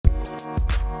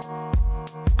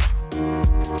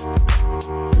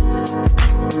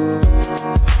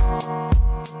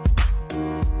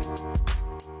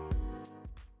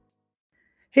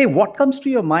Hey, what comes to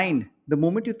your mind the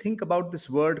moment you think about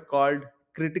this word called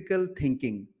critical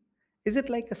thinking? Is it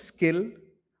like a skill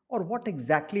or what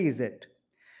exactly is it?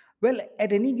 Well,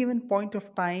 at any given point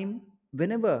of time,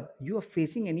 whenever you are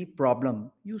facing any problem,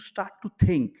 you start to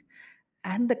think,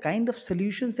 and the kind of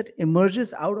solutions that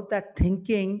emerges out of that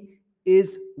thinking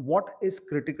is what is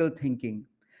critical thinking.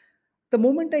 The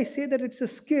moment I say that it's a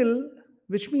skill,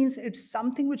 which means it's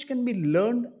something which can be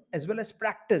learned as well as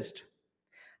practiced.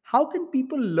 How can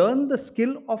people learn the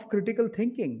skill of critical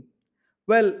thinking?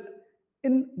 Well,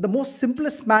 in the most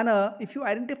simplest manner, if you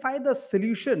identify the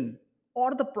solution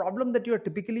or the problem that you are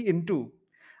typically into,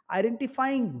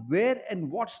 identifying where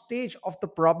and what stage of the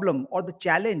problem or the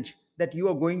challenge that you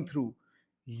are going through,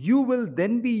 you will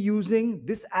then be using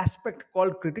this aspect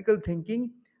called critical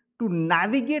thinking to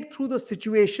navigate through the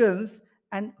situations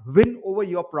and win over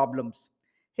your problems.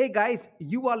 Hey guys,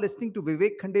 you are listening to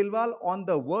Vivek Khandelwal on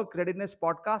the Work Readiness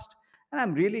Podcast, and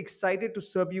I'm really excited to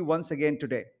serve you once again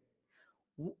today.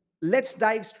 Let's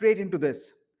dive straight into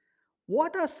this.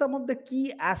 What are some of the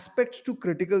key aspects to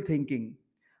critical thinking?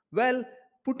 Well,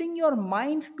 putting your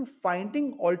mind to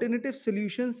finding alternative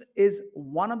solutions is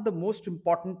one of the most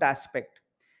important aspect.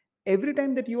 Every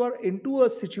time that you are into a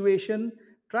situation,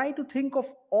 try to think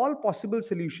of all possible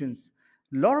solutions.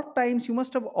 A lot of times you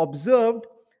must have observed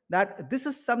that this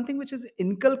is something which is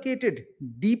inculcated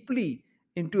deeply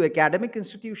into academic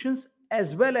institutions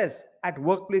as well as at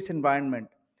workplace environment.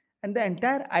 And the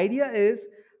entire idea is,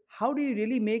 how do you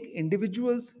really make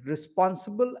individuals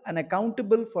responsible and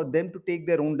accountable for them to take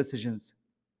their own decisions?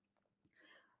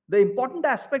 The important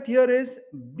aspect here is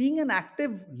being an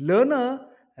active learner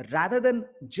rather than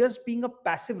just being a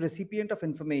passive recipient of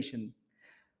information.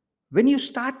 When you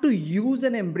start to use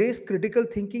and embrace critical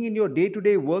thinking in your day to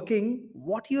day working,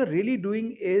 what you're really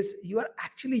doing is you are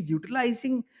actually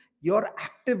utilizing your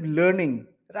active learning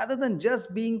rather than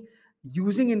just being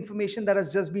using information that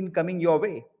has just been coming your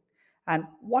way. And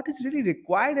what is really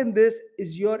required in this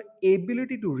is your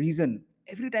ability to reason.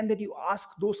 Every time that you ask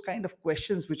those kind of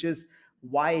questions, which is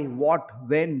why, what,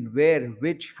 when, where,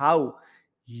 which, how,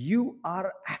 you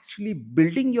are actually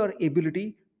building your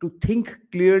ability to think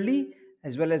clearly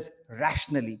as well as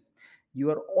rationally. You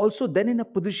are also then in a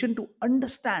position to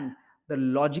understand the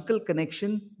logical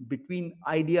connection between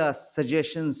ideas,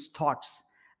 suggestions, thoughts.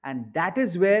 And that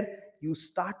is where you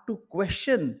start to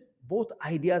question both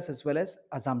ideas as well as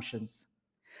assumptions.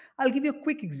 I'll give you a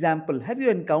quick example. Have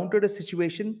you encountered a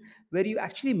situation where you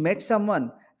actually met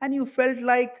someone and you felt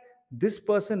like this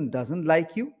person doesn't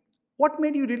like you? What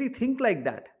made you really think like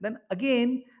that? Then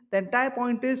again, the entire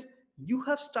point is you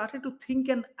have started to think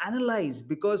and analyze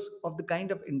because of the kind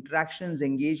of interactions,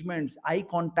 engagements, eye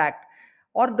contact,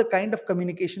 or the kind of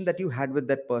communication that you had with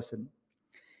that person.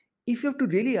 If you have to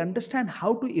really understand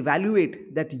how to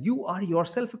evaluate that you are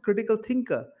yourself a critical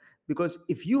thinker, because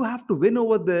if you have to win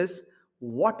over this,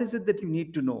 what is it that you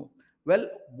need to know? Well,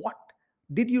 what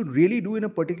did you really do in a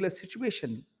particular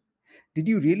situation? Did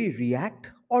you really react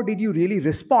or did you really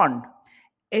respond?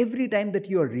 Every time that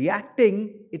you are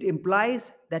reacting, it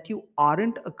implies that you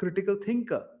aren't a critical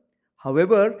thinker.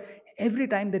 However, every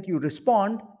time that you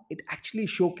respond, it actually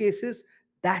showcases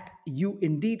that you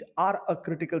indeed are a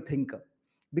critical thinker.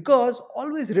 Because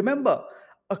always remember,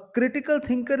 a critical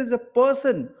thinker is a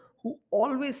person who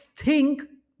always think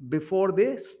before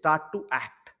they start to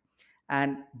act.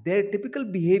 And their typical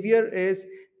behavior is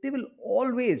they will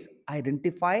always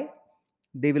identify,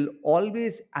 they will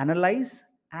always analyze,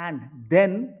 and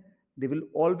then they will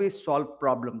always solve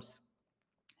problems.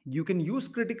 You can use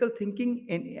critical thinking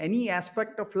in any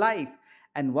aspect of life,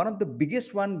 and one of the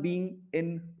biggest one being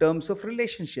in terms of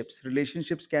relationships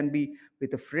can be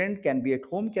with a friend, can be at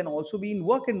home, can also be in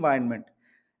work environment.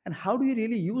 And how do you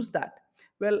really use that?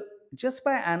 Well, just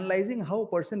by analyzing how a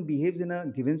person behaves in a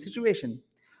given situation.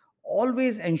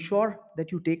 Always ensure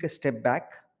that you take a step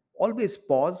back, always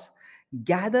pause,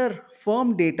 gather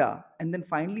firm data, and then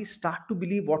finally start to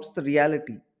believe what's the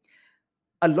reality.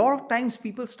 A lot of times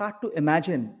people start to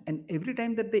imagine, and every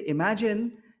time that they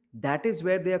imagine, that is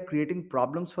where they are creating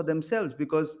problems for themselves,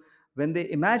 because when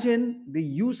they imagine, they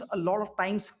use a lot of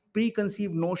times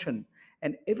preconceived notion,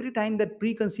 and every time that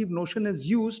preconceived notion is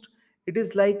used, it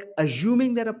is like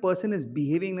assuming that a person is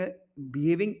behaving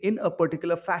in a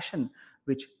particular fashion,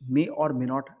 which may or may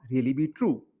not really be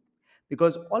true.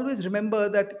 Because always remember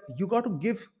that you got to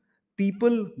give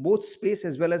people both space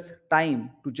as well as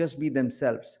time to just be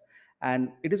themselves. And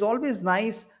it is always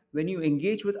nice when you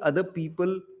engage with other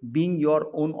people being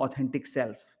your own authentic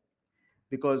self,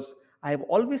 because I have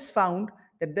always found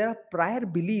that there are prior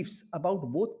beliefs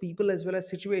about both people as well as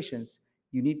situations.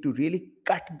 You need to really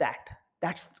cut that.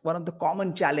 That's one of the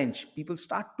common challenge. People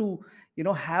start to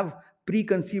have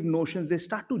preconceived notions. They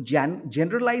start to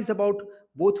generalize about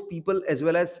both people as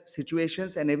well as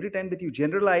situations, and every time that you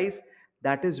generalize,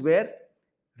 that is where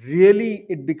really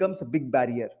it becomes a big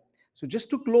barrier. So just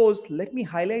to close, let me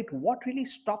highlight what really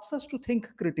stops us to think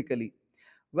critically.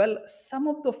 Well, some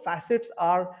of the facets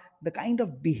are the kind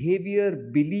of behavior,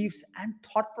 beliefs, and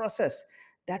thought process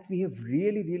that we have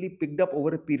really picked up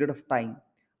over a period of time.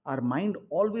 Our mind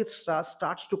always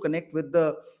starts to connect with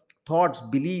the thoughts,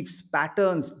 beliefs,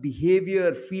 patterns,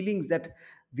 behavior, feelings that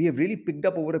we have really picked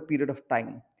up over a period of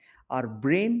time. Our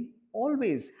brain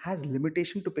always has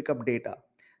limitation to pick up data.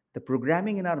 The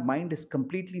programming in our mind is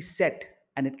completely set,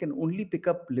 and it can only pick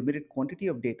up limited quantity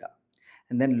of data.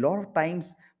 And then a lot of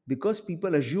times, because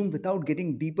people assume without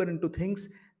getting deeper into things,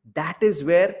 that is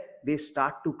where they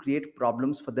start to create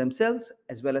problems for themselves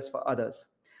as well as for others.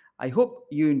 I hope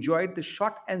you enjoyed the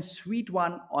short and sweet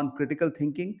one on critical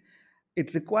thinking.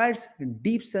 It requires a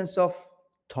deep sense of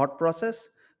thought process.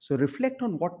 So reflect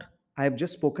on what I have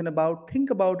just spoken about, think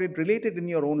about it, relate it in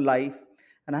your own life.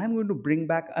 And I'm going to bring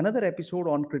back another episode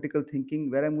on critical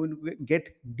thinking where I'm going to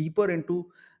get deeper into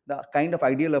the kind of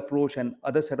ideal approach and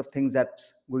other set of things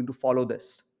that's going to follow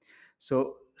this.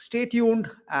 So stay tuned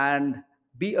and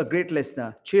be a great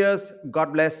listener. Cheers.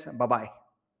 God bless. Bye bye.